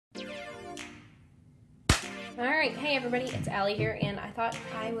Alright, hey everybody, it's Allie here, and I thought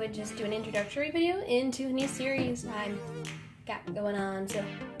I would just do an introductory video into a new series I've got going on, so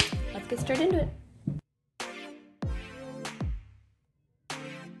let's get straight into it.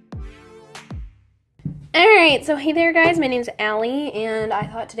 Alright, so hey there guys, my name's Allie, and I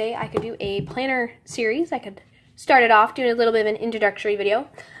thought today I could do a planner series. I could start it off doing a little bit of an introductory video.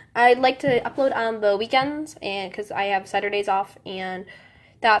 I'd like to upload on the weekends, and because I have Saturdays off, and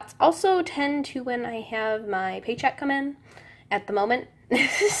that's also tend to when I have my paycheck come in at the moment.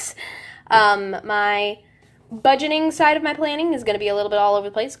 My budgeting side of my planning is going to be a little bit all over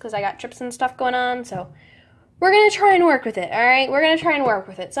the place because I got trips and stuff going on, so we're going to try and work with it, alright? We're going to try and work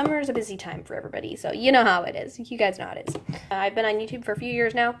with it. Summer is a busy time for everybody, so you know how it is. You guys know how it is. I've been on YouTube for a few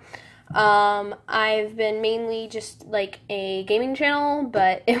years now. I've been mainly just like a gaming channel,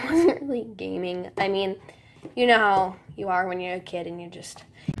 but it wasn't really gaming. I mean, you know how you are when you're a kid and you're just...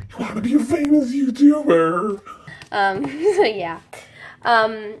 You want to be a famous YouTuber! So yeah.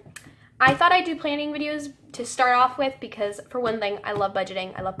 I thought I'd do planning videos to start off with because, for one thing, I love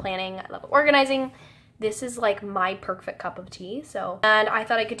budgeting, I love planning, I love organizing. This is like my perfect cup of tea, so. And I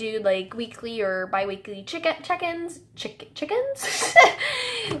thought I could do like weekly or bi-weekly check-ins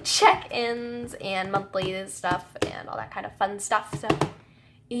and monthly stuff and all that kind of fun stuff, so.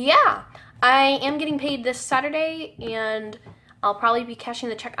 Yeah, I am getting paid this Saturday, and I'll probably be cashing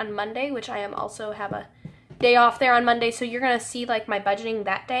the check on Monday, which I am also have a day off there on Monday, so you're going to see like my budgeting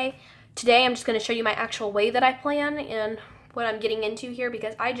that day. Today I'm just going to show you my actual way that I plan and what I'm getting into here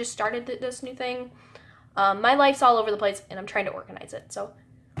because I just started this new thing. My life's all over the place and I'm trying to organize it, so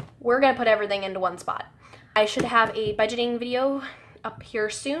we're going to put everything into one spot. I should have a budgeting video up here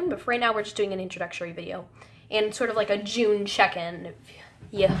soon, but for right now we're just doing an introductory video and sort of like a June check-in, if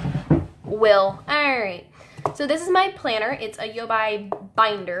you will. Alright, so this is my planner. It's a Yoobi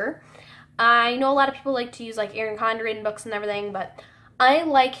Binder. I know a lot of people like to use like handwritten books and everything, but I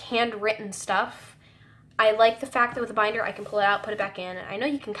like handwritten stuff. I like the fact that with a binder I can pull it out, put it back in. I know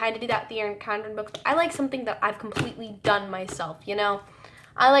you can kind of do that with the handwritten books, but I like something that I've completely done myself, you know?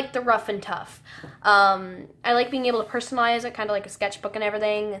 I like the rough and tough. I like being able to personalize it, kind of like a sketchbook and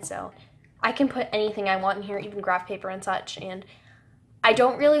everything, and so I can put anything I want in here, even graph paper and such, and I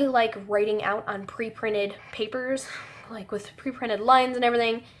don't really like writing out on pre-printed papers, like with pre-printed lines and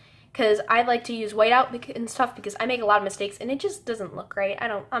everything, because I like to use whiteout and stuff because I make a lot of mistakes and it just doesn't look right.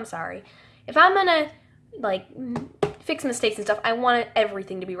 I'm sorry. If I'm gonna, like, fix mistakes and stuff, I want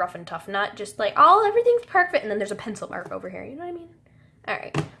everything to be rough and tough, not just like, oh, everything's perfect and then there's a pencil mark over here, you know what I mean?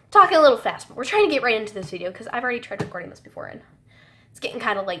 Alright, talking a little fast, but we're trying to get right into this video because I've already tried recording this before and it's getting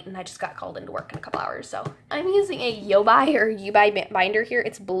kind of late and I just got called into work in a couple hours, so. I'm using a Yoobi binder here.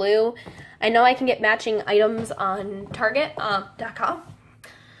 It's blue. I know I can get matching items on Target.com.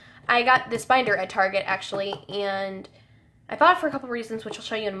 I got this binder at Target, actually, and I bought it for a couple reasons, which I'll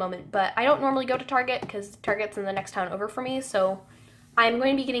show you in a moment, but I don't normally go to Target because Target's in the next town over for me, so I'm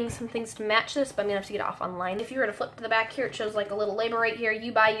going to be getting some things to match this, but I'm going to have to get it off online. If you were to flip to the back here, it shows like a little label right here,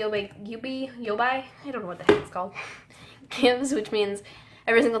 Yoobi, I don't know what the heck it's called, gives, which means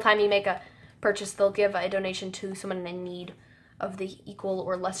every single time you make a purchase, they'll give a donation to someone in need of the equal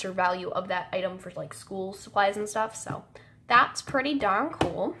or lesser value of that item for like school supplies and stuff, so that's pretty darn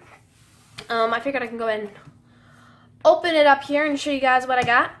cool. I figured I can go ahead and open it up here and show you guys what I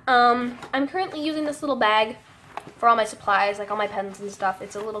got. I'm currently using this little bag for all my supplies, like all my pens and stuff.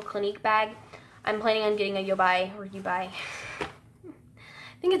 It's a little Clinique bag. I'm planning on getting a Yoobi, I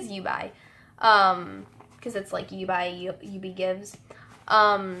think it's Yoobi, because it's like Yoobi gives,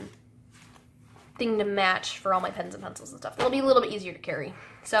 thing to match for all my pens and pencils and stuff. It'll be a little bit easier to carry.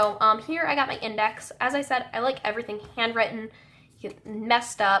 So, here I got my index. As I said, I like everything handwritten. Get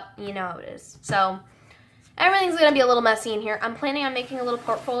messed up, you know how it is. So everything's gonna be a little messy in here. I'm planning on making a little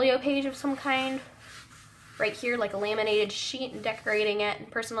portfolio page of some kind right here, like a laminated sheet, and decorating it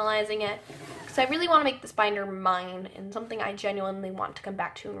and personalizing it because I really want to make this binder mine and something I genuinely want to come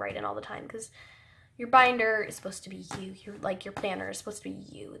back to and write in all the time because your binder is supposed to be you. Your planner is supposed to be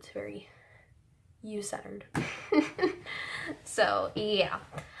you. It's very you-centered. So yeah.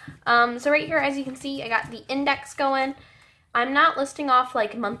 So right here, as you can see, I got the index going. I'm not listing off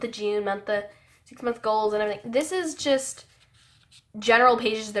like month of June, month of 6-month goals and everything. This is just general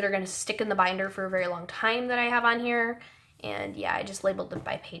pages that are going to stick in the binder for a very long time that I have on here. And yeah, I just labeled them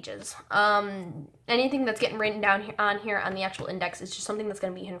by pages. Anything that's getting written down here on the actual index is just something that's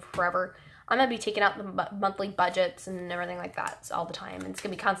going to be here forever. I'm going to be taking out the monthly budgets and everything like that all the time. And it's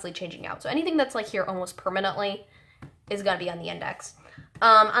going to be constantly changing out. So anything that's like here almost permanently is going to be on the index.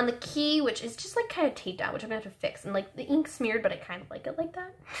 On the key, which is just like kind of taped down, which I'm going to have to fix. And like the ink smeared, but I kind of like it like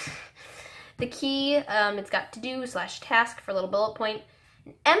that. The key, it's got to do / task for a little bullet point.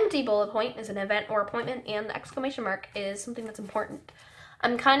 An empty bullet point is an event or appointment, and the exclamation mark is something that's important.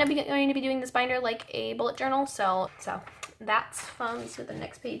 I'm kind of going to be doing this binder like a bullet journal, so that's fun. Let's see what the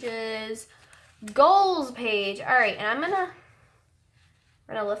next page is. Goals page. All right, and we're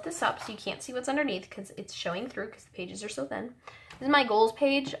gonna lift this up so you can't see what's underneath because it's showing through because the pages are so thin. This is my goals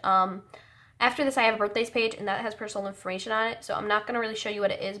page. After this, I have a birthdays page, and that has personal information on it, so I'm not gonna really show you what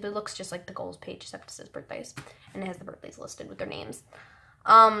it is, but it looks just like the goals page, except it says birthdays, and it has the birthdays listed with their names.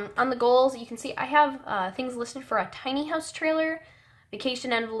 On the goals, you can see I have things listed for a tiny house trailer,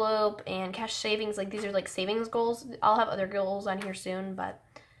 vacation envelope, and cash savings. Like, these are like savings goals. I'll have other goals on here soon, but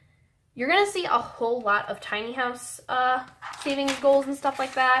you're gonna see a whole lot of tiny house savings goals and stuff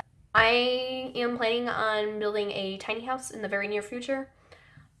like that. I am planning on building a tiny house in the very near future.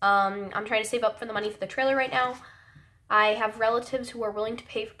 I'm trying to save up for the money for the trailer right now. I have relatives who are willing to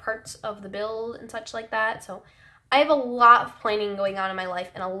pay for parts of the build and such like that, so I have a lot of planning going on in my life,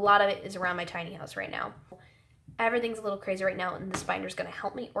 and a lot of it is around my tiny house right now. Everything's a little crazy right now, and this binder is going to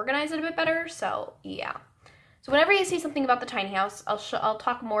help me organize it a bit better, so yeah. So whenever you see something about the tiny house, I'll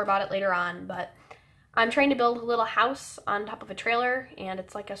talk more about it later on, but I'm trying to build a little house on top of a trailer, and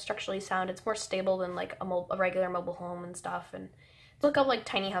it's like a structurally sound. It's more stable than like a regular mobile home and stuff, and look up like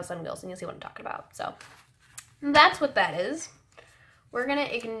tiny house on wheels and you'll see what I'm talking about. So that's what that is. We're going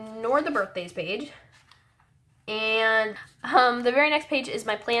to ignore the birthdays page. And the very next page is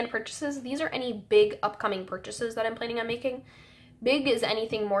my planned purchases. These are any big upcoming purchases that I'm planning on making. Big is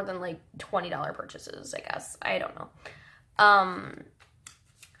anything more than like $20 purchases, I guess. I don't know.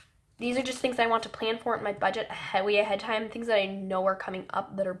 These are just things I want to plan for in my budget way ahead of time. Things that I know are coming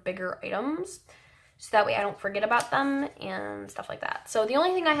up that are bigger items. So that way I don't forget about them and stuff like that. So the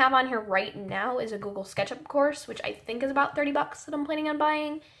only thing I have on here right now is a Google SketchUp course, which I think is about 30 bucks that I'm planning on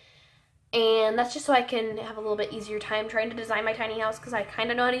buying. And that's just so I can have a little bit easier time trying to design my tiny house, because I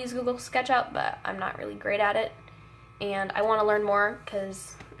kind of know how to use Google SketchUp, but I'm not really great at it. And I want to learn more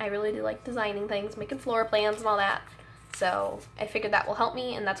because I really do like designing things, making floor plans and all that. So I figured that will help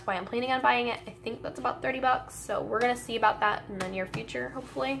me, and that's why I'm planning on buying it. I think that's about 30 bucks. So we're going to see about that in the near future,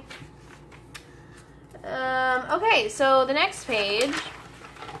 hopefully. Okay, so the next page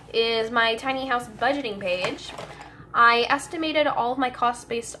is my tiny house budgeting page. I estimated all of my costs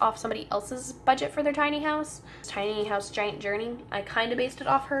based off somebody else's budget for their tiny house. Tiny House Giant Journey. I kind of based it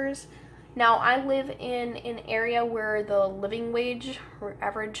off hers. Now, I live in an area where the living wage, or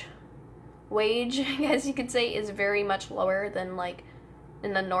average wage, I guess you could say, is very much lower than like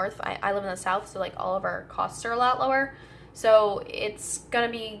in the north. I live in the south, so like all of our costs are a lot lower. So it's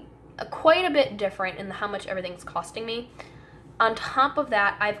gonna be quite a bit different in how much everything's costing me. On top of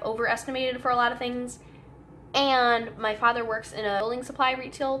that, I've overestimated for a lot of things, and my father works in a building supply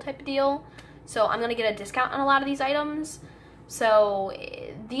retail type of deal, so I'm gonna get a discount on a lot of these items. So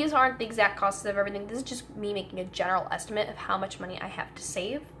these aren't the exact costs of everything. This is just me making a general estimate of how much money I have to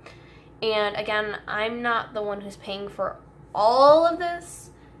save. And again, I'm not the one who's paying for all of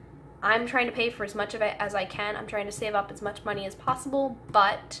this. I'm trying to pay for as much of it as I can. I'm trying to save up as much money as possible,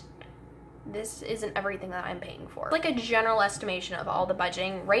 but this isn't everything that I'm paying for. Like a general estimation of all the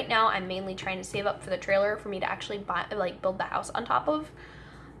budgeting. Right now, I'm mainly trying to save up for the trailer for me to actually build the house on top of.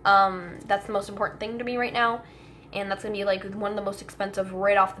 That's the most important thing to me right now. And that's gonna be like one of the most expensive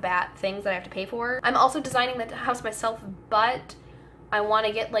right off the bat things that I have to pay for. I'm also designing the house myself, but I want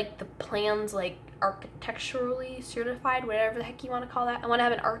to get like the plans like architecturally certified, whatever the heck you want to call that. I want to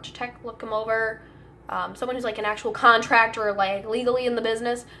have an architect look them over. Someone who's like an actual contractor, like legally in the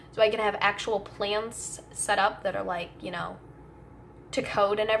business, so I can have actual plans set up that are like, you know, to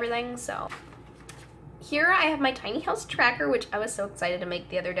code and everything. So here I have my tiny house tracker, which I was so excited to make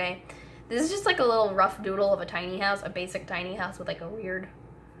the other day. This is just like a little rough doodle of a tiny house, a basic tiny house with like a weird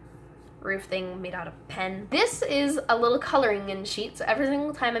roof thing made out of pen. This is a little coloring in sheet, so every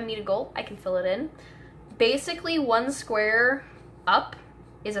single time I meet a goal, I can fill it in. Basically, one square up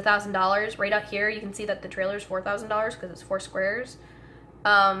is $1,000. Right up here, you can see that the trailer is $4,000 because it's 4 squares.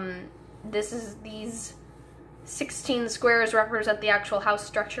 These 16 squares represent the actual house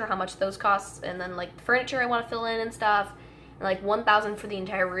structure, how much those cost, and then like the furniture I want to fill in and stuff, and like $1,000 for the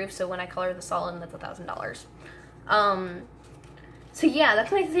entire roof. So when I color this all in, that's $1,000. So yeah,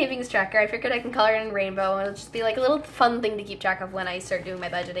 that's my savings tracker. I figured I can color it in rainbow, and it'll just be like a little fun thing to keep track of when I start doing my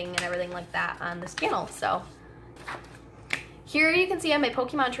budgeting and everything like that on this channel. So here you can see I have my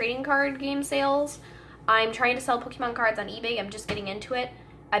Pokemon trading card game sales. I'm trying to sell Pokemon cards on eBay. I'm just getting into it.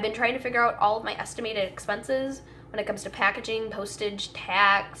 I've been trying to figure out all of my estimated expenses when it comes to packaging, postage,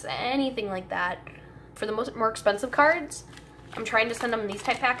 tax, anything like that. For the more expensive cards, I'm trying to send them these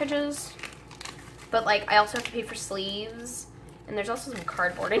type packages. But like I also have to pay for sleeves, and there's also some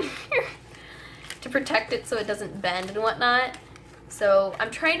cardboard in here to protect it so it doesn't bend and whatnot. So I'm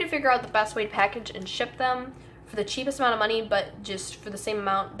trying to figure out the best way to package and ship them for the cheapest amount of money, but just for the same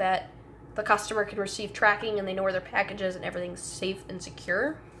amount that the customer can receive tracking and they know where their package is and everything's safe and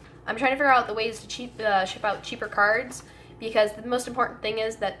secure. I'm trying to figure out the ways to ship out cheaper cards, because the most important thing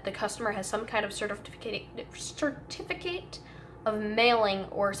is that the customer has some kind of certificate of mailing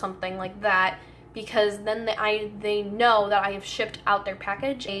or something like that, because then they know that I have shipped out their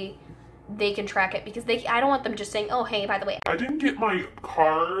package. They can track it, because I don't want them just saying, oh hey, by the way, I didn't get my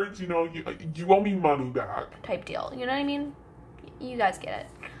cards, you know, you owe me money back. Type deal, you know what I mean? You guys get it.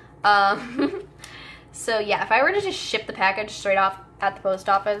 So yeah, if I were to just ship the package straight off at the post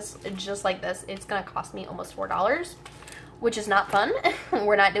office, just like this, it's gonna cost me almost $4, which is not fun.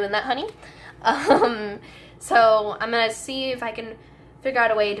 We're not doing that, honey. So I'm gonna see if I can figure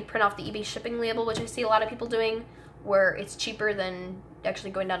out a way to print off the eBay shipping label, which I see a lot of people doing, where it's cheaper than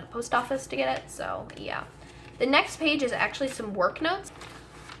actually going down to the post office to get it. So yeah. The next page is actually some work notes.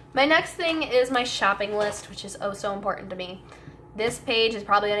 My next thing is my shopping list, which is oh so important to me. This page is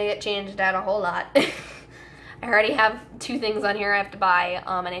probably gonna get changed out a whole lot. I already have 2 things on here I have to buy,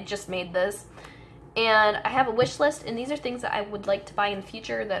 and I just made this. And I have a wish list, and these are things that I would like to buy in the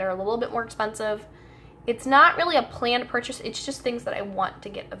future that are a little bit more expensive. It's not really a planned purchase, it's just things that I want to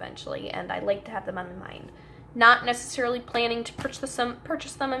get eventually, and I like to have them on mind. Not necessarily planning to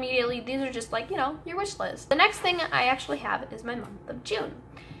purchase them immediately. These are just like, you know, your wish list. The next thing I actually have is my month of June.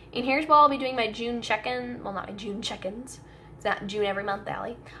 And here's where I'll be doing my June check-in, well not my June check-ins. It's not June every month,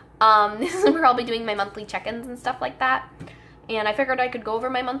 Allie. This is where I'll be doing my monthly check-ins and stuff like that. And I figured I could go over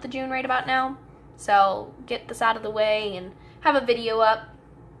my month of June right about now. So get this out of the way and have a video up.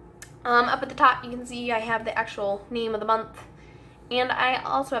 Up at the top you can see I have the actual name of the month. And I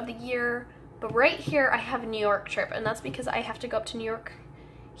also have the year. But right here I have a New York trip. And that's because I have to go up to New York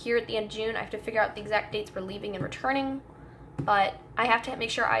here at the end of June. I have to figure out the exact dates we're leaving and returning. But I have to make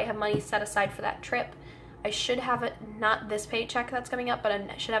sure I have money set aside for that trip. I should have it, not this paycheck that's coming up, but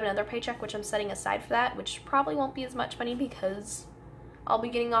I should have another paycheck which I'm setting aside for that, which probably won't be as much money because I'll be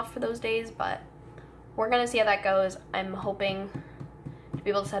getting off for those days, but we're gonna see how that goes. I'm hoping to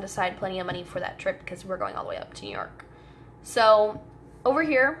be able to set aside plenty of money for that trip because we're going all the way up to New York. So over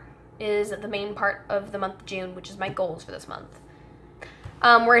here is the main part of the month of June, which is my goals for this month.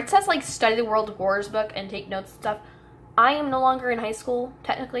 Where it says like study the World Wars book and take notes and stuff. I am no longer in high school,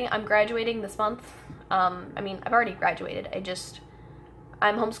 technically. I'm graduating this month. I mean, I've already graduated. I was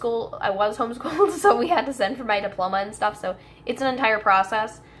homeschooled, so we had to send for my diploma and stuff, so it's an entire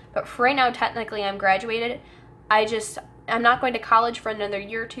process. But for right now, technically, I'm graduated. I'm not going to college for another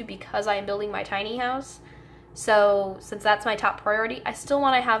year or 2 because I am building my tiny house. So, since that's my top priority, I still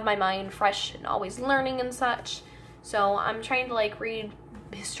want to have my mind fresh and always learning and such. So, I'm trying to, like, read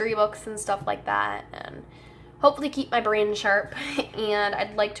history books and stuff like that, and hopefully keep my brain sharp. And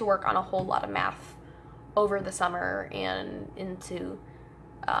I'd like to work on a whole lot of math over the summer and into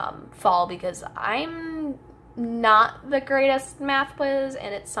fall, because I'm not the greatest math whiz,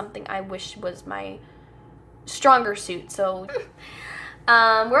 and it's something I wish was my stronger suit. So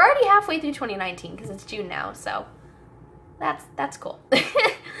we're already halfway through 2019 because it's June now, so that's cool.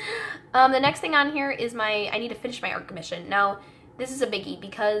 The next thing on here is I need to finish my art commission. Now this is a biggie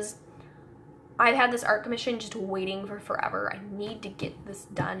because I've had this art commission just waiting for forever. I need to get this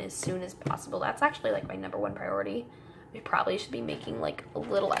done as soon as possible. That's actually like my #1 priority. I probably should be making like a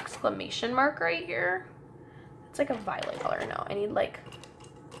little exclamation mark right here. It's like a violet color. No, I need like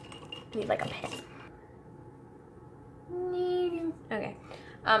a pen. Okay.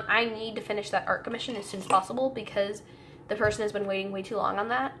 I need to finish that art commission as soon as possible because the person has been waiting way too long on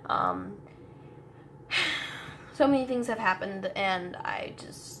that. So many things have happened, and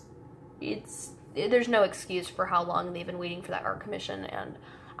there's no excuse for how long they've been waiting for that art commission. And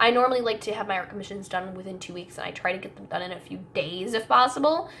I normally like to have my art commissions done within 2 weeks, and I try to get them done in a few days if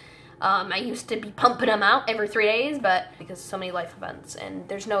possible. I used to be pumping them out every 3 days, but because of so many life events, and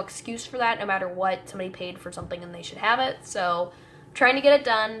there's no excuse for that. No matter what, somebody paid for something and they should have it. So I'm trying to get it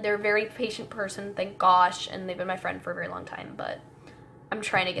done. They're a very patient person, thank gosh, and they've been my friend for a very long time, but I'm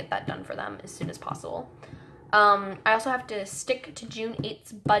trying to get that done for them as soon as possible. I also have to stick to June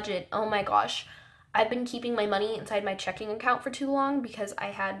 8th's budget. Oh my gosh. I've been keeping my money inside my checking account for too long because I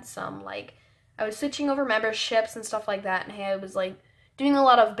had some, like, I was switching over memberships and stuff like that, and I was, like, doing a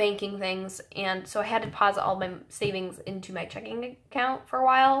lot of banking things, and so I had to deposit all my savings into my checking account for a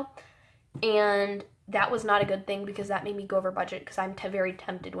while, and that was not a good thing because that made me go over budget because I'm very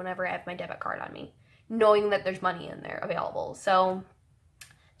tempted whenever I have my debit card on me, knowing that there's money in there available. So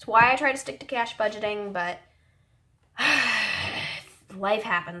It's why I try to stick to cash budgeting, but life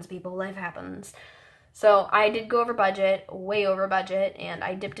happens, people. Life happens. So I did go over budget, way over budget, and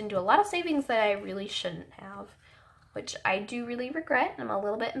I dipped into a lot of savings that I really shouldn't have, which I do really regret and I'm a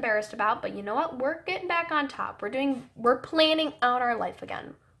little bit embarrassed about, but you know what? We're getting back on top. We're planning out our life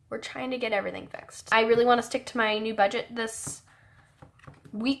again. We're trying to get everything fixed. I really want to stick to my new budget this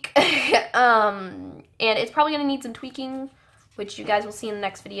week, and it's probably going to need some tweaking, which you guys will see in the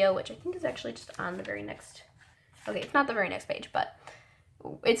next video, which I think is actually just on the very next, okay, it's not the very next page, but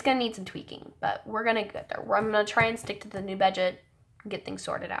it's going to need some tweaking, but we're going to get there. I'm going to try and stick to the new budget and get things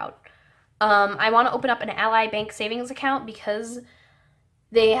sorted out. I want to open up an Ally Bank savings account because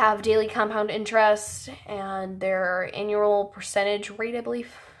they have daily compound interest and their annual percentage rate, I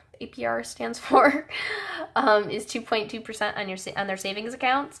believe APR stands for, is 2.2% on their savings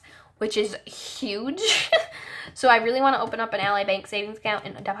accounts, which is huge. So I really want to open up an Ally Bank savings account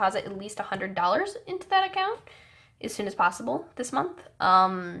and deposit at least $100 into that account as soon as possible this month.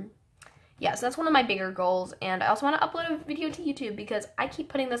 Yeah, so that's one of my bigger goals. And I also want to upload a video to YouTube because I keep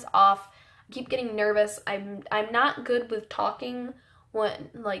putting this off. I keep getting nervous. I'm not good with talking when,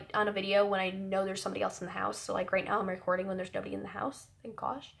 like, on a video when I know there's somebody else in the house. So, like, right now I'm recording when there's nobody in the house, thank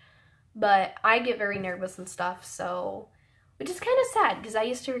gosh. But I get very nervous and stuff, so, which is kind of sad because I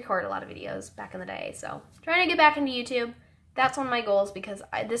used to record a lot of videos back in the day. So, trying to get back into YouTube, that's one of my goals because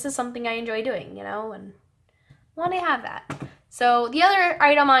this is something I enjoy doing, you know, and want to have that. So, the other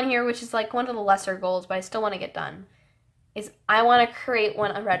item on here, which is like one of the lesser goals, but I still want to get done, is I want to create a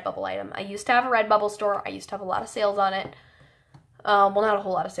Redbubble item. I used to have a Redbubble store. I used to have a lot of sales on it. Well, not a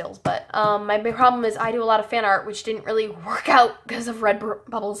whole lot of sales, but my big problem is I do a lot of fan art, which didn't really work out because of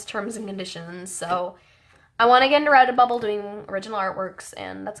Redbubble's terms and conditions. So I want to get into Redbubble doing original artworks,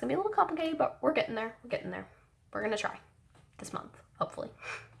 and that's going to be a little complicated, but we're getting there. We're getting there. We're going to try this month, hopefully.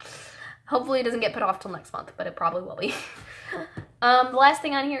 Hopefully it doesn't get put off till next month, but it probably will be. The last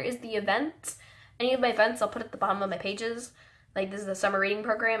thing on here is the events. Any of my events I'll put at the bottom of my pages. Like, this is the summer reading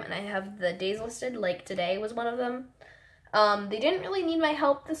program, and I have the days listed. Like, today was one of them. They didn't really need my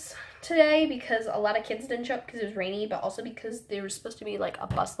help today because a lot of kids didn't show up because it was rainy, but also because there was supposed to be like a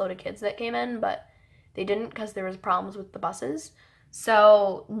busload of kids that came in, but they didn't because there was problems with the buses.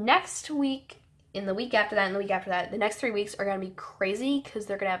 So next week, in the week after that, and the week after that, the next 3 weeks are going to be crazy because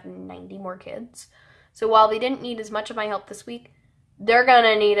they're going to have 90 more kids. So while they didn't need as much of my help this week, they're going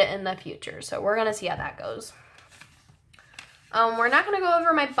to need it in the future. So we're going to see how that goes. We're not going to go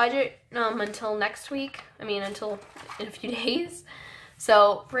over my budget until next week. I mean, until in a few days.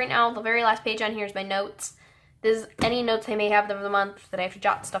 So, right now, the very last page on here is my notes. This is any notes I may have over the month that I have to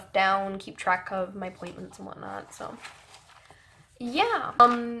jot stuff down, keep track of my appointments and whatnot. So, yeah.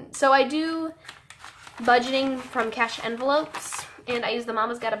 So I do budgeting from cash envelopes, and I use the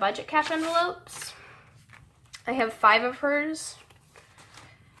Mama's Got a Budget cash envelopes. I have 5 of hers.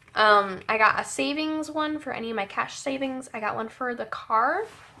 I got a savings one for any of my cash savings. I got one for the car.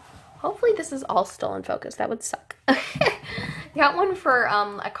 Hopefully this is all still in focus. That would suck. Got one for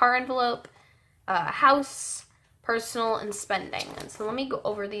a car envelope, house, personal, and spending. And so let me go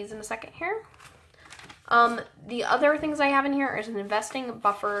over these in a second here. The other things I have in here is an investing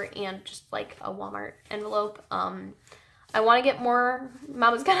buffer and just like a Walmart envelope. I want to get more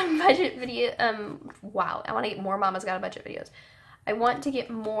Mama's Got a Budget video. Wow, I want to get more Mama's Got a Budget videos. I want to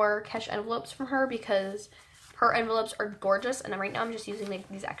get more cash envelopes from her because her envelopes are gorgeous, and right now I'm just using like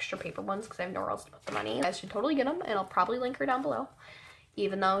these extra paper ones because I have nowhere else to put the money. You guys should totally get them, and I'll probably link her down below,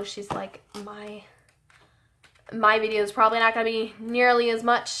 even though she's like my video is probably not going to be nearly as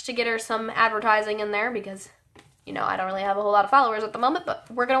much to get her some advertising in there because, you know, I don't really have a whole lot of followers at the moment, but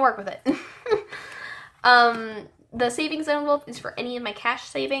we're going to work with it. The savings envelope is for any of my cash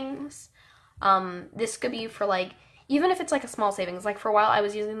savings. This could be for like, even if it's like a small savings, like for a while I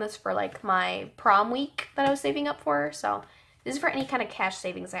was using this for like my prom week that I was saving up for. So this is for any kind of cash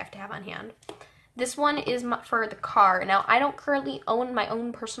savings I have to have on hand. This one is for the car. Now I don't currently own my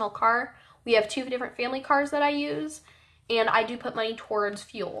own personal car. We have 2 different family cars that I use, and I do put money towards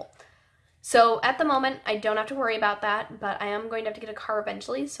fuel. So at the moment I don't have to worry about that, but I am going to have to get a car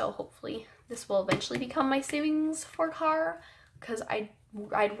eventually. So hopefully this will eventually become my savings for a car because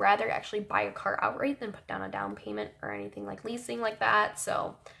I'd rather actually buy a car outright than put down a down payment or anything like leasing like that.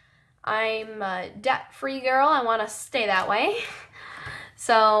 So I'm a debt-free girl. I want to stay that way.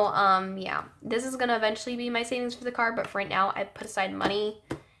 So, yeah, this is going to eventually be my savings for the car, but for right now I put aside money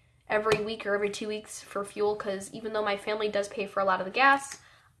every week or every 2 weeks for fuel because even though my family does pay for a lot of the gas,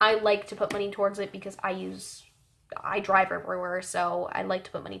 I like to put money towards it because I drive everywhere, so I like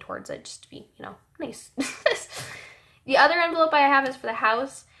to put money towards it just to be, you know, nice. The other envelope I have is for the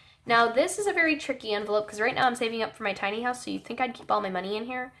house, Now, this is a very tricky envelope because right now I'm saving up for my tiny house, so you'd think I'd keep all my money in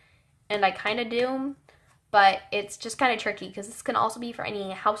here, and I kind of do, but it's just kind of tricky because this can also be for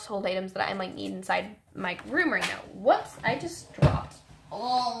any household items that I might need inside my room right now. Whoops, I just dropped.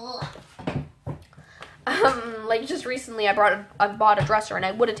 Oh. Like just recently I bought a dresser, and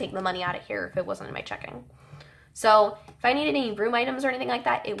I would have taken the money out of here if it wasn't in my checking. So if I needed any room items or anything like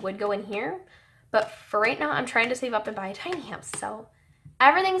that, it would go in here. But for right now, I'm trying to save up and buy a tiny house, so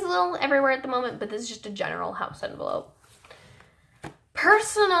everything's a little everywhere at the moment, but this is just a general house envelope.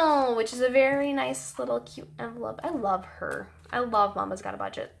 Personal, which is a very nice little cute envelope. I love her. I love Mama's Got a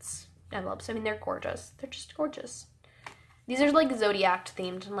Budget's envelopes. I mean, they're gorgeous. They're just gorgeous. These are like zodiac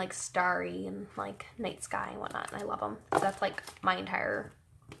themed and like starry and like night sky and whatnot, and I love them. So that's like my entire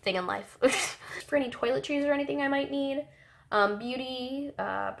thing in life. For any toiletries or anything I might need. Beauty,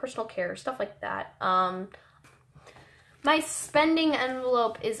 personal care, stuff like that. My spending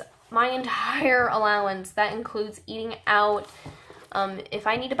envelope is my entire allowance. That includes eating out. If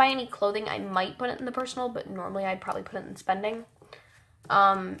I need to buy any clothing, I might put it in the personal, but normally I'd probably put it in spending.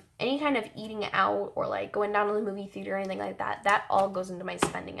 Any kind of eating out or like going down to the movie theater or anything like that, that all goes into my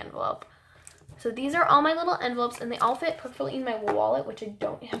spending envelope. So these are all my little envelopes, and they all fit perfectly in my wallet, which I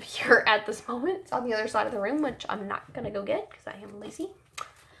don't have here at this moment. It's on the other side of the room, which I'm not going to go get because I am lazy.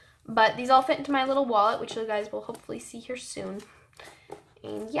 But these all fit into my little wallet, which you guys will hopefully see here soon.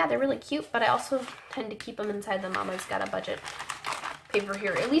 And yeah, they're really cute, but I also tend to keep them inside the Mama's Got a Budget paper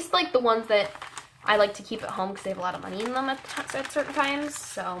here. At least like the ones that I like to keep at home because they have a lot of money in them at certain times.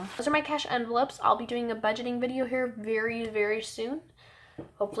 So those are my cash envelopes. I'll be doing a budgeting video here very, very soon.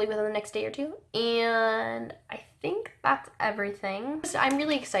 Hopefully within the next day or two. And I think that's everything. So I'm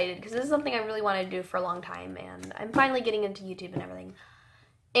really excited because this is something I really wanted to do for a long time, and I'm finally getting into YouTube and everything.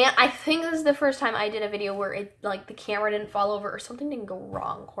 And I think this is the first time I did a video where it, like, the camera didn't fall over or something didn't go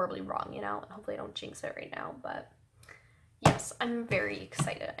wrong, horribly wrong, you know? And hopefully I don't jinx it right now, but yes, I'm very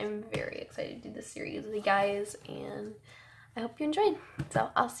excited. I'm very excited to do this series with you guys, and I hope you enjoyed. So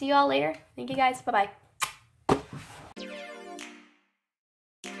I'll see you all later. Thank you guys. Bye-bye.